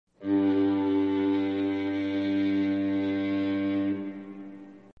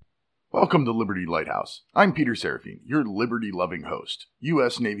Welcome to Liberty Lighthouse. I'm Peter Serafine, your liberty-loving host,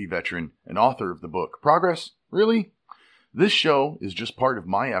 U.S. Navy veteran, and author of the book, Progress? Really? This show is just part of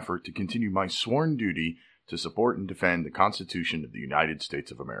my effort to continue my sworn duty to support and defend the Constitution of the United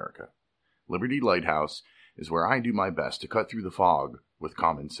States of America. Liberty Lighthouse is where I do my best to cut through the fog with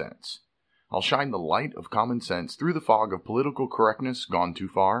common sense. I'll shine the light of common sense through the fog of political correctness gone too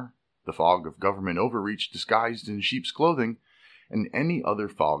far, the fog of government overreach disguised in sheep's clothing, and any other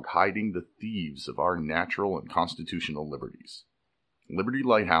fog hiding the thieves of our natural and constitutional liberties. Liberty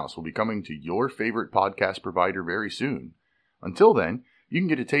Lighthouse will be coming to your favorite podcast provider very soon. Until then, you can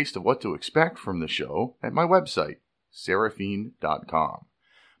get a taste of what to expect from the show at my website, Serafine.com.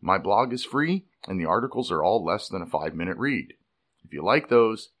 My blog is free, and the articles are all less than a 5-minute read. If you like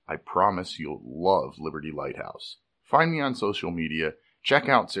those, I promise you'll love Liberty Lighthouse. Find me on social media, check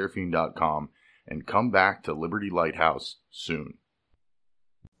out Serafine.com, and come back to Liberty Lighthouse soon.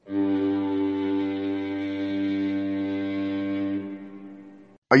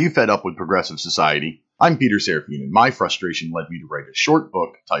 Are you fed up with progressive society? I'm Peter Serafine, and my frustration led me to write a short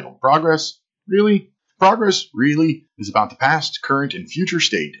book titled Progress? Really? Progress, really, is about the past, current, and future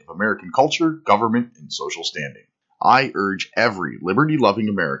state of American culture, government, and social standing. I urge every liberty-loving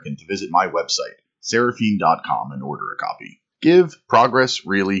American to visit my website, Serafine.com, and order a copy. Give Progress,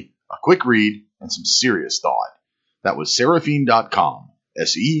 Really a quick read and some serious thought. That was Serafine.com,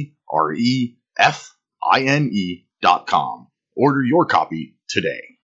 Serefine.com. Order your copy today.